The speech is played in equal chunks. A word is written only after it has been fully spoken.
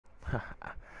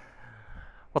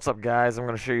What's up, guys? I'm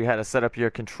going to show you how to set up your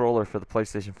controller for the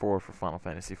PlayStation 4 for Final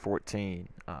Fantasy 14.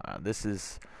 This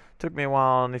is took me a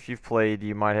while, and if you've played,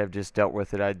 you might have just dealt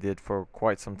with it. I did for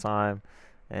quite some time,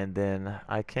 and then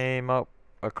I came up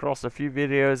across a few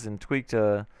videos and tweaked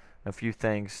a few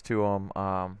things to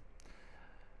them.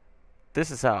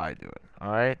 This is how I do it.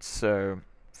 All right. So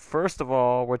first of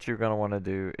all, what you're going to want to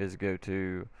do is go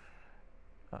to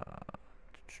uh,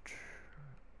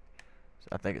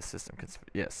 I think it's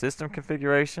system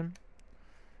configuration.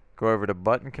 Go over to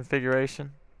button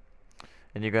configuration,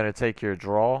 and you're going to take your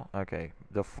draw. Okay,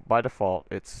 by default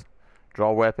it's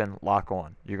draw weapon lock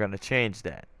on. You're going to change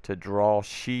that to draw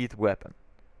sheath weapon.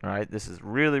 All right, this is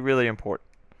really important.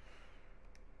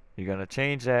 You're going to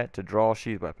change that to draw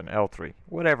sheath weapon, L3,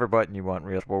 whatever button you want.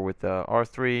 Really, or with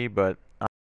R3, but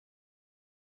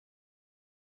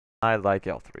I like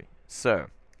L3. So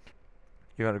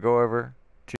you're going to go over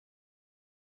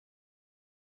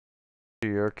to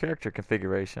your character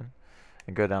configuration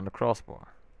and go down to crossbar.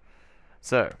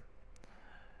 So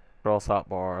cross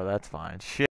hotbar, that's fine.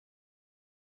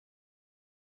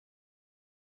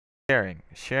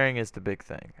 Sharing is the big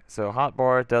thing. So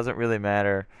hotbar doesn't really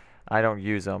matter. I don't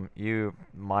use them. You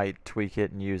might tweak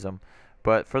it and use them,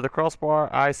 but for the crossbar,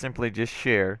 I simply just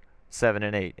share 7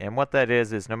 and 8. And what that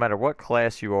is no matter what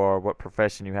class you are, what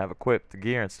profession you have equipped, the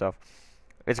gear and stuff,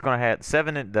 it's going to have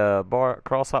the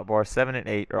cross hotbar 7 and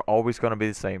 8 are always going to be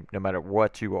the same no matter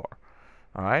what you are.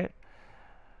 All right.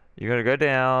 You're going to go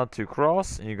down to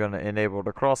cross, and you're going to enable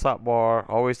the cross hotbar.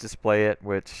 Always display it,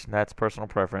 which that's personal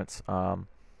preference.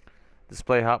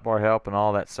 Display hotbar help and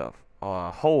all that stuff.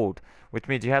 Hold, which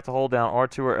means you have to hold down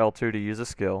R2 or L2 to use a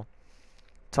skill.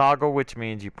 Toggle, which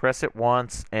means you press it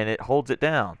once and it holds it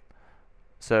down.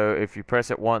 So if you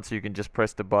press it once, you can just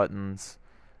press the buttons,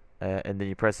 and then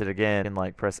you press it again, and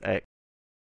like press X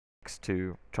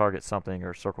to target something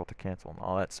or circle to cancel and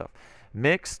all that stuff.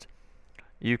 Mixed,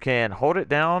 you can hold it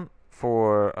down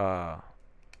for I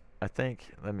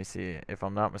think, let me see, if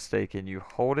I'm not mistaken, you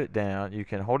hold it down. You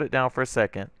can hold it down for a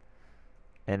second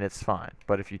and it's fine.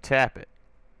 But if you tap it,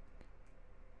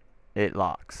 it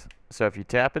locks. So if you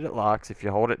tap it, it locks. If you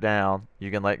hold it down,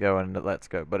 you can let go and it lets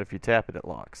go. But if you tap it, it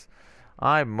locks.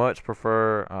 I much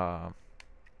prefer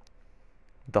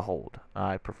the hold.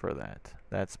 I prefer that.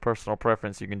 That's personal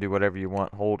preference. You can do whatever you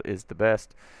want. Hold is the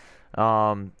best.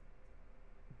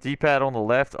 D-pad on the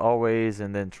left always,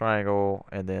 and then triangle,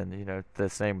 and then the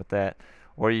same with that.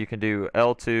 Or you can do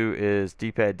L2 is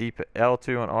D-pad,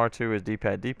 L2 and R2 is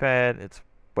D-pad, D-pad. It's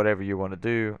whatever you want to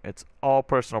do. It's all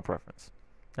personal preference.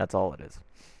 That's all it is.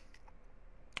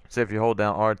 So if you hold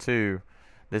down R2,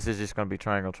 this is just going to be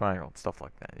triangle, triangle, stuff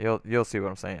like that. You'll see what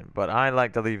I'm saying. But I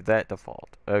like to leave that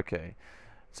default. Okay.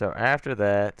 So after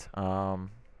that, we're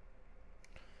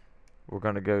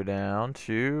going to go down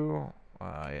to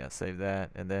save that,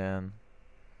 and then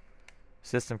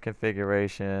system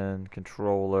configuration,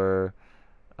 controller,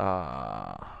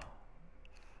 lots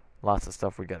of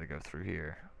stuff we got to go through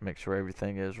here. Make sure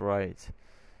everything is right.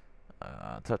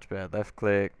 Touchpad, left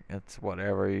click, it's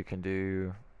whatever you can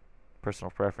do.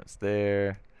 Personal preference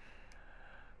there.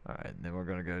 Alright, then we're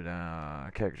going to go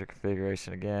down character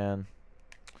configuration again.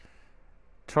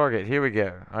 Target, here we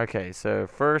go. Okay, so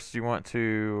first you want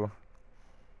to,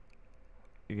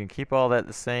 you can keep all that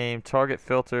the same. Target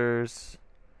filters,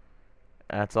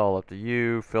 that's all up to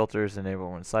you. Filters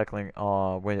enable when cycling.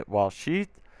 While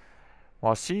sheath,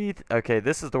 okay,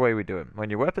 this is the way we do it. When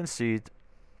your weapon's sheathed,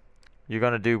 you're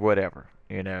going to do whatever.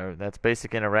 That's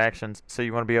basic interactions, so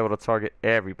you want to be able to target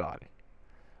everybody.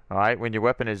 Alright, when your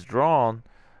weapon is drawn,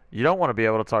 you don't want to be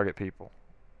able to target people.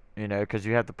 Because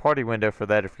you have the party window for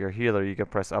that. If you're a healer, you can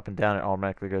press up and down, it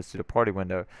automatically goes to the party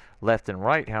window. Left and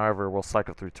right, however, will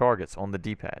cycle through targets on the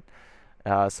D-pad.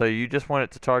 So you just want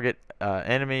it to target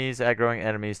enemies, aggroing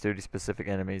enemies, duty-specific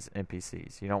enemies,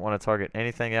 NPCs. You don't want to target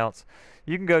anything else.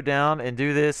 You can go down and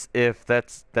do this if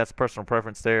that's personal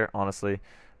preference there, honestly.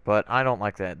 But I don't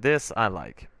like that. This I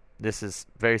like. This is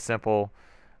very simple.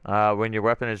 When your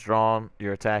weapon is drawn,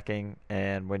 you're attacking,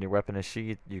 and when your weapon is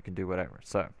sheathed, you can do whatever.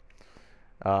 So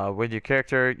when your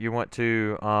character, you want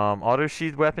to auto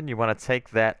sheath weapon, you want to take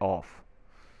that off.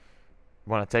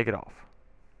 You want to take it off.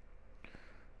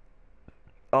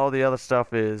 All the other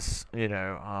stuff is,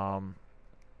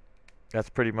 that's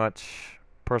pretty much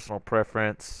personal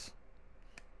preference.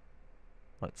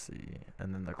 Let's see,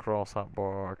 and then the cross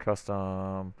hotbar,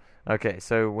 custom. Okay,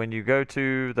 so when you go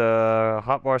to the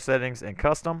hotbar settings and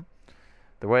custom,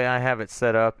 the way I have it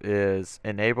set up is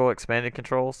enable expanded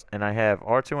controls, and I have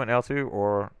R2 and L2,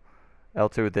 or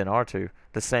L2 then R2,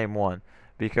 the same one,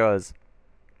 because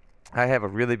I have a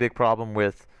really big problem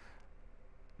with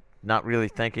not really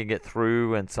thinking it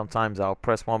through, and sometimes I'll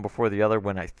press one before the other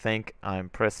when I think I'm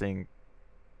pressing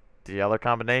the other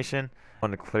combination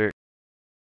on the clear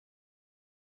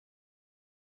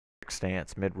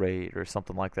stance mid-raid or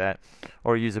something like that,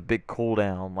 or use a big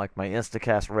cooldown like my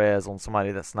instacast res on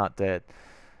somebody that's not dead.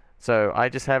 So I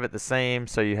just have it the same,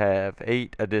 so you have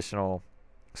 8 additional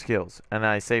skills, and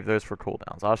I save those for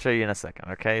cooldowns. I'll show you in a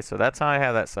second, okay? So that's how I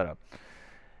have that set up.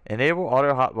 Enable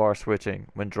auto hotbar switching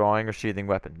when drawing or sheathing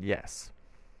weapon. Yes.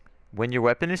 When your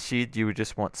weapon is sheathed, you would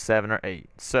just want 7 or 8.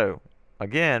 So,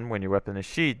 again, when your weapon is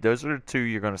sheathed, those are the 2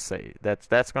 you're going to save.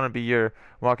 That's going to be your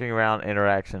walking around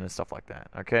interaction and stuff like that,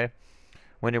 okay?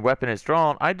 When your weapon is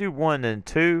drawn, I do 1 and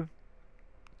 2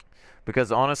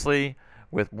 because honestly,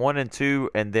 with 1 and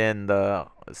 2 and then the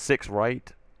 6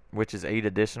 right, which is 8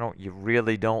 additional, you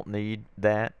really don't need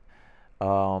that.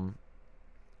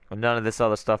 None of this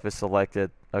other stuff is selected,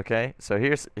 okay? So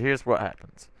here's what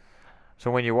happens.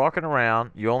 So when you're walking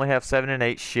around, you only have 7 and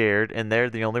 8 shared, and they're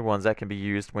the only ones that can be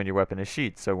used when your weapon is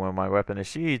sheathed. So when my weapon is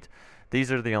sheathed,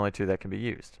 these are the only 2 that can be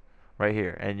used right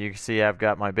here. And you can see I've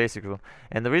got my basic one.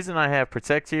 And the reason I have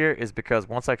protect here is because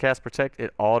once I cast protect,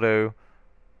 it auto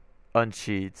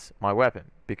unsheathes my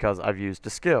weapon because I've used a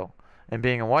skill. And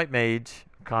being a white mage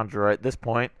conjurer at this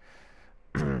point,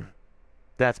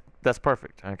 that's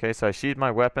perfect. Okay, so I sheathe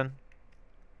my weapon.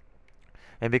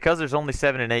 And because there's only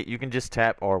 7 and 8, you can just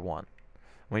tap R1.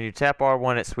 When you tap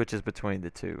R1, it switches between the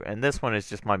 2. And this one is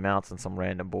just my mounts and some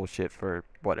random bullshit for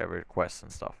whatever, quests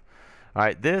and stuff.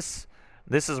 Alright, this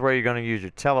is where you're going to use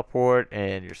your teleport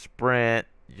and your sprint,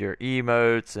 your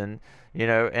emotes, and, you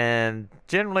know, and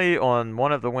generally on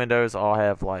one of the windows I'll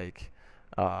have, like,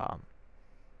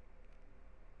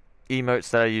 emotes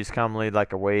that I use commonly,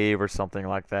 like a wave or something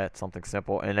like that, something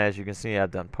simple. And as you can see,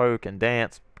 I've done poke and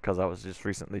dance because I was just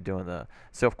recently doing the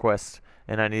self quest,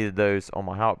 and I needed those on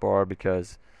my hotbar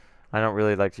because I don't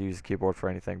really like to use the keyboard for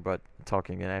anything but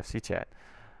talking in FC chat.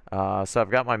 So I've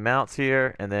got my mounts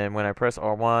here, and then when I press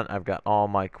R1, I've got all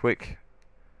my quick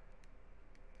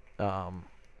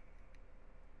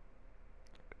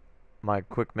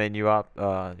menu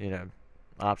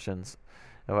options.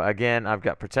 Again, I've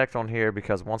got protect on here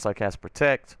because once I cast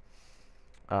protect,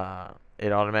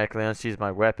 it automatically unsheathes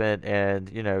my weapon, and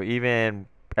you know, even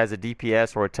as a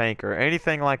DPS or a tank or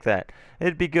anything like that,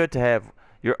 it'd be good to have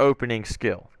your opening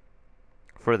skill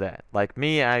for that. Like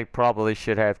me, I probably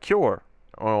should have cure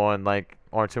on like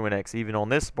R2 and X even on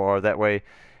this bar. That way,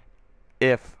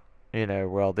 if you know,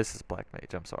 well, this is black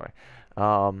mage. I'm sorry.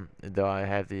 Though I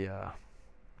have the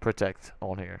protect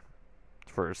on here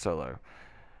for solo.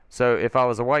 So if I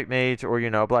was a white mage or, you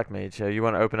know, a black mage, you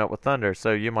want to open up with thunder.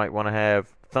 So you might want to have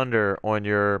thunder on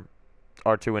your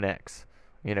R2 and X.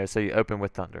 You know, so you open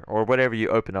with thunder or whatever you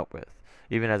open up with.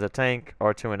 Even as a tank,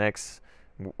 R2 and X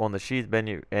on the sheath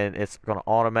menu, and it's going to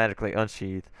automatically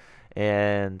unsheath.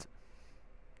 And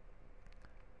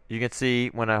you can see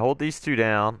when I hold these 2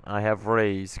 down, I have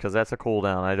raise because that's a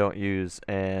cooldown I don't use.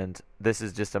 And this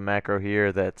is just a macro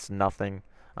here that's nothing.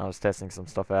 I was testing some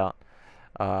stuff out.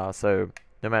 So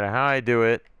no matter how I do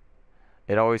it,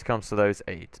 it always comes to those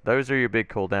 8. Those are your big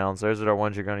cooldowns. Those are the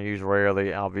ones you're going to use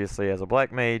rarely. Obviously, as a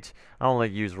black mage, I only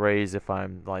use raise if I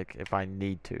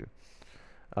need to.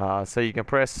 So you can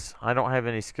press. I don't have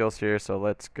any skills here, so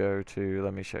let's go to.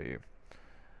 Let me show you.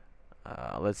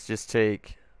 Let's just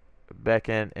take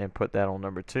beckon and put that on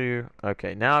number 2.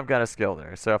 Okay, now I've got a skill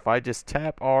there. So if I just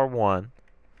tap R1,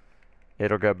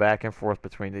 it'll go back and forth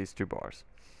between these 2 bars.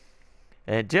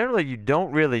 And generally, you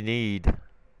don't really need,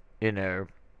 you know,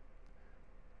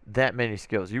 that many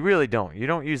skills. You really don't. You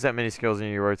don't use that many skills in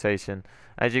your rotation.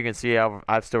 As you can see,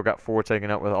 I've still got 4 taken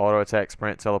up with auto attack,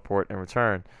 sprint, teleport, and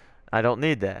return. I don't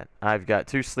need that. I've got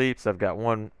 2 sleeps. I've got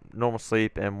 1 normal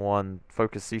sleep and 1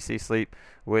 focus CC sleep,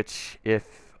 which if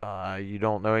you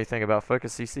don't know anything about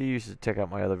focus CC, you should check out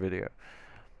my other video.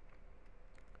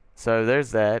 So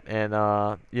there's that. And,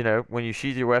 you know, when you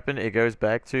sheath your weapon, it goes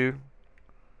back to,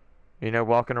 you know,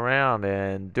 walking around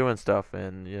and doing stuff,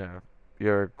 and you know,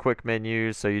 your quick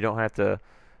menus, so you don't have to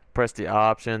press the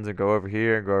options and go over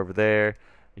here and go over there.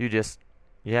 You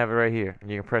have it right here,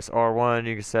 and you can press R1.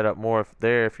 You can set up more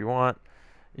there if you want.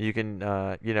 You can,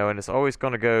 you know, and it's always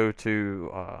going to go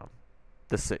to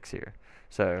the 6 here.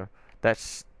 So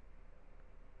that's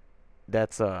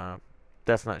not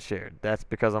shared. That's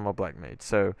because I'm a black mage.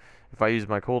 So if I use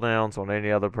my cooldowns on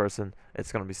any other person,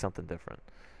 it's going to be something different.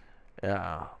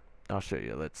 I'll show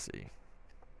you. Let's see.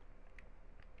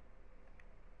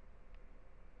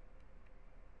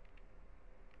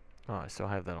 Oh, I still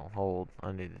have that on hold.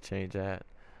 I need to change that.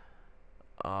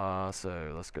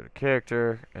 So let's go to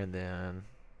character, and then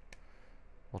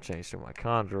we'll change to my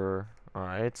conjurer.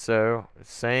 Alright, so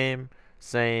same,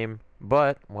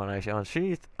 but when I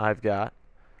unsheath, I've got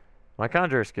my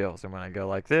conjure skills. And when I go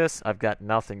like this, I've got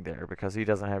nothing there because he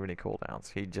doesn't have any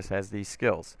cooldowns. He just has these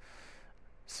skills.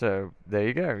 So there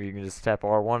you go. You can just tap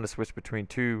R1 to switch between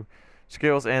two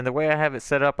skills. And the way I have it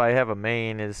set up, I have a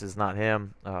main. This is not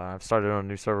him. I've started on a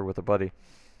new server with a buddy.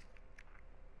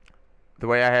 The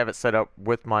way I have it set up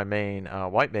with my main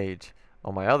white mage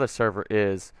on my other server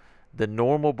is the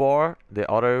normal bar, the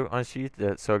auto unsheath,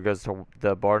 so it goes to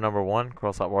the bar number 1,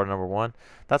 cross out bar number 1.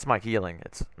 That's my healing.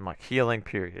 It's my healing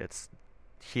period. It's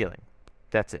healing.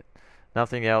 That's it.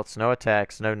 Nothing else, no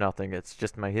attacks, no nothing. It's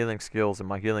just my healing skills and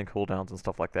my healing cooldowns and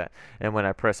stuff like that. And when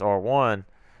I press R1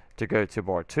 to go to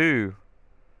bar 2,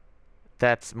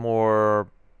 that's more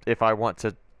if I want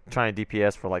to try and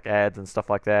DPS for like ads and stuff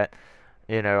like that.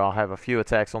 I'll have a few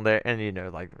attacks on there,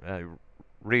 and like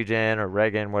regen or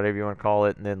regen, whatever you want to call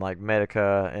it, and then like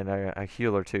medica and a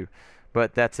heal or two.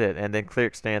 But that's it. And then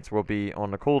cleric stance will be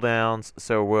on the cooldowns.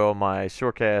 So will my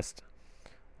shortcast,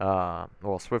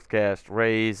 swiftcast,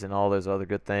 raise, and all those other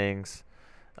good things.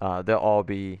 They'll all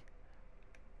be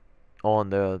on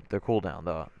the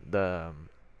cooldown, the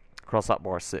cross out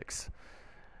bar 6.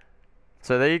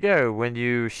 So there you go. When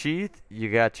you sheath, you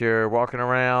got your walking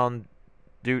around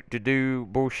do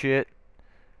bullshit.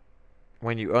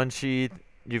 When you unsheath,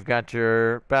 you've got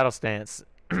your battle stance.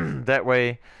 That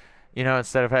way,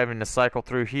 instead of having to cycle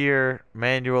through here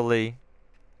manually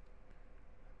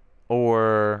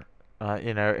or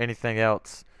anything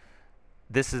else,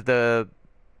 this is the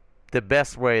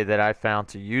best way that I found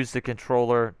to use the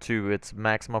controller to its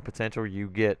maximum potential. You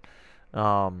get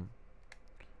let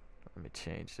me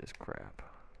change this crap.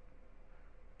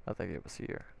 I think it was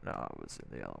here. No, it was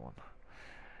in the other one.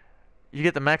 You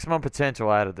get the maximum potential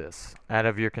out of this, out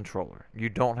of your controller. You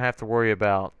don't have to worry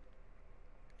about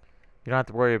not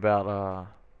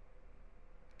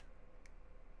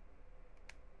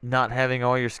having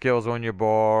all your skills on your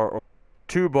bar, or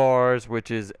 2 bars,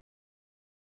 which is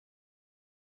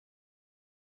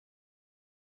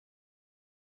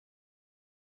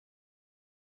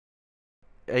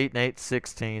 8 and 8,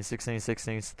 16, 16,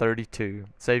 16 is 32.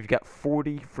 So you've got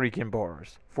 40 freaking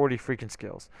bars, 40 freaking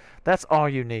skills. That's all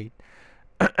you need.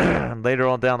 Later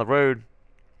on down the road,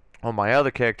 on my other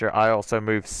character, I also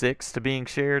move 6 to being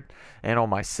shared, and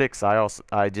on my 6, I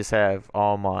just have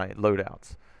all my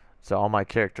loadouts. So all my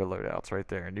character loadouts right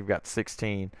there, and you've got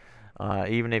 16.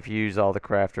 Even if you use all the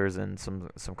crafters and some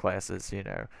classes,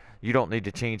 you don't need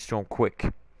to change to them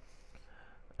quick.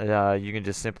 You can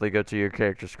just simply go to your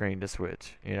character screen to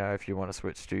switch. If you want to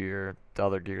switch to the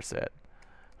other gear set,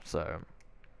 so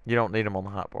you don't need them on the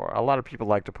hotbar. A lot of people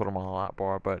like to put them on the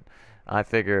hotbar, but I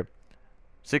figure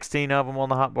 16 of them on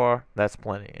the hotbar, that's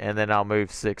plenty. And then I'll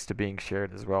move 6 to being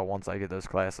shared as well once I get those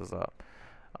classes up.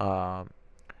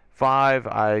 5,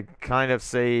 I kind of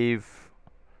save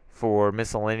for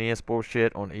miscellaneous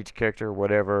bullshit on each character,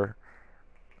 whatever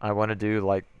I want to do,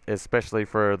 like especially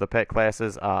for the pet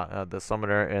classes, the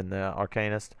summoner and the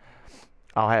arcanist.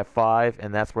 I'll have 5,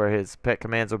 and that's where his pet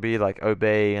commands will be, like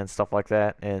obey and stuff like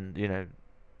that, and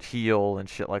heal and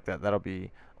shit like that. That'll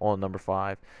be on number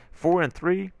 5. 4 and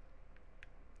 3,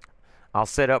 I'll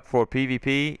set up for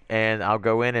PvP, and I'll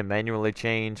go in and manually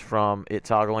change from it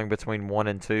toggling between 1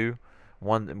 and 2.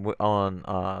 One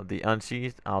on the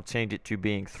unsheath, I'll change it to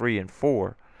being 3 and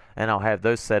 4, and I'll have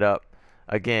those set up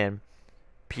again.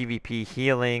 PvP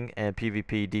healing and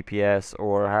PvP DPS,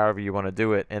 or however you want to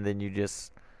do it, and then you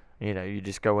just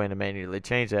go in and manually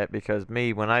change that. Because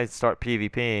when I start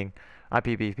PvPing, I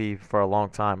PvP for a long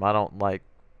time. I don't like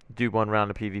do one round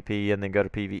of PvP and then go to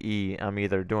PvE. I'm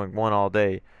either doing one all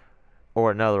day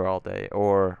or another all day,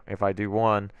 or if I do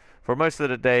one for most of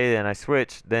the day and I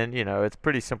switch, then it's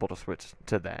pretty simple to switch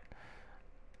to that.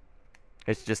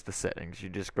 It's just the settings. You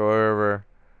just go over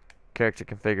character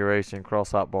configuration,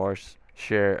 cross out bars,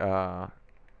 share,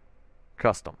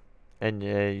 custom, and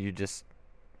you just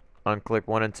unclick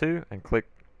 1 and 2 and click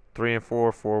 3 and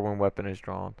 4 when weapon is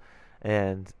drawn.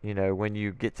 And when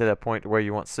you get to that point where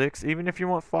you want 6, even if you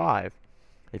want 5,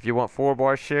 if you want 4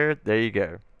 bars shared, there you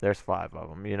go, there's 5 of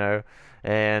them.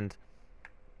 And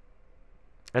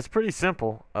it's pretty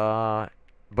simple,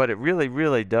 but it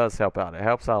really does help out. It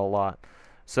helps out a lot.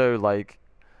 So like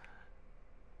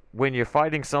when you're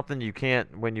fighting something,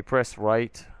 when you press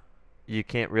right, you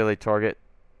can't really target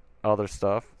other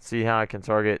stuff. See how I can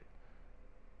target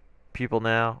people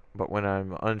now, but when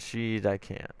I'm unsheathed, I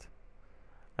can't.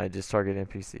 I just target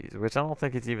NPCs, which I don't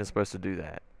think it's even supposed to do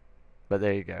that. But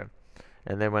there you go.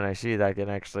 And then when I sheathe, I can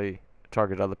actually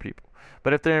target other people.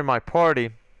 But if they're in my party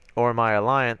or my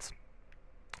alliance,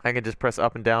 I can just press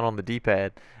up and down on the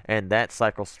D-pad, and that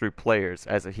cycles through players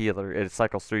as a healer. It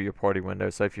cycles through your party window.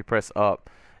 So if you press up,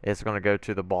 it's going to go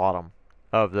to the bottom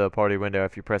of the party window.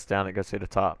 If you press down, it goes to the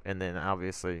top. And then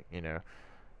obviously,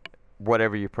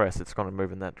 whatever you press, it's going to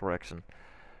move in that direction.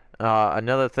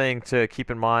 Another thing to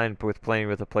keep in mind with playing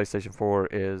with a PlayStation 4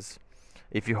 is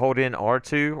if you hold in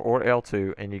R2 or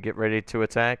L2 and you get ready to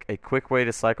attack, a quick way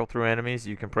to cycle through enemies,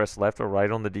 you can press left or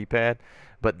right on the D-pad,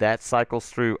 but that cycles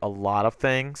through a lot of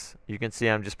things. You can see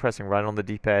I'm just pressing right on the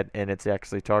D-pad and it's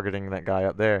actually targeting that guy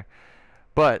up there.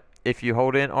 But if you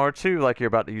hold in R2 like you're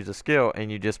about to use a skill and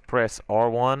you just press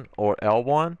R1 or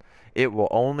L1, it will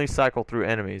only cycle through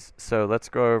enemies. So let's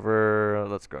go over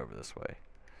this way,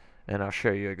 and I'll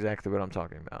show you exactly what I'm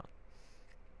talking about.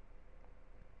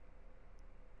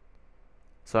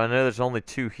 So I know there's only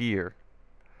 2 here,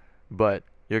 but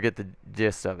you'll get the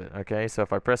gist of it, okay? So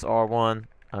if I press R1,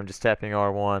 I'm just tapping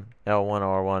R1, L1,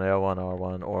 R1, L1,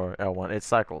 R1, or L1. It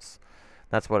cycles.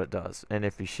 That's what it does. And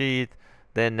if you sheath,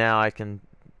 then now I can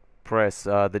press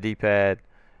the D-pad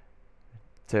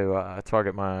to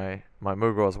target my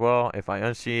Moogle as well. If I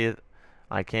unsheath,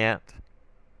 I can't.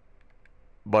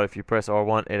 But if you press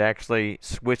R1, it actually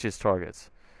switches targets.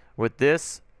 With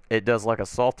this, it does like a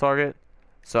soft target,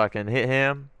 so I can hit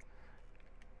him,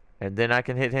 and then I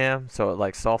can hit him, so it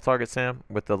like soft targets him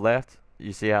with the left.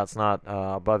 You see how it's not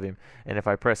above him. And if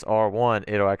I press R1,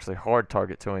 it'll actually hard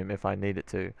target to him if I need it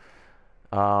to.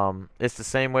 It's the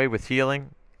same way with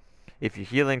healing. If you're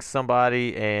healing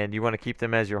somebody and you want to keep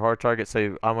them as your hard target,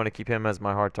 so I want to keep him as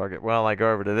my hard target. Well, I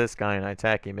go over to this guy and I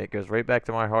attack him. It goes right back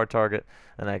to my hard target,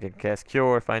 and I can cast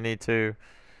Cure if I need to.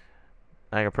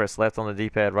 I can press left on the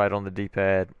D-pad, right on the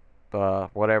D-pad,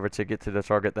 whatever to get to the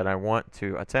target that I want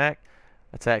to attack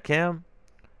him,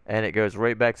 and it goes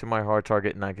right back to my hard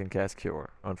target, and I can cast Cure.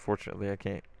 Unfortunately, I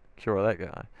can't cure that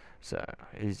guy, so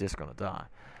he's just gonna die.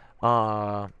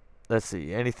 Let's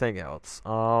see, anything else?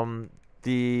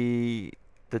 The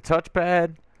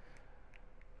touchpad,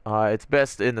 it's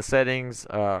best in the settings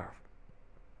to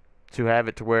have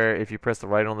it to where if you press the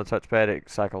right on the touchpad, it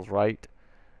cycles right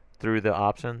through the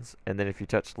options, and then if you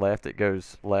touch left, it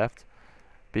goes left.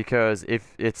 Because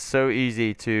if it's so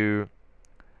easy to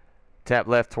tap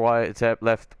left twice, tap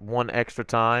left one extra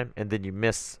time, and then you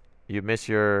miss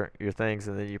your things,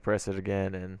 and then you press it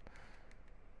again, and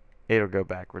it'll go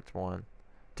backwards one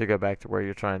to go back to where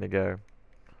you're trying to go.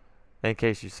 In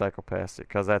case you cycle past it,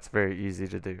 because that's very easy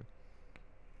to do.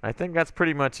 I think that's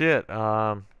pretty much it.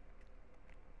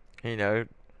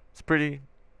 It's pretty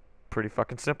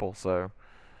fucking simple. So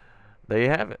there you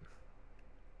have it.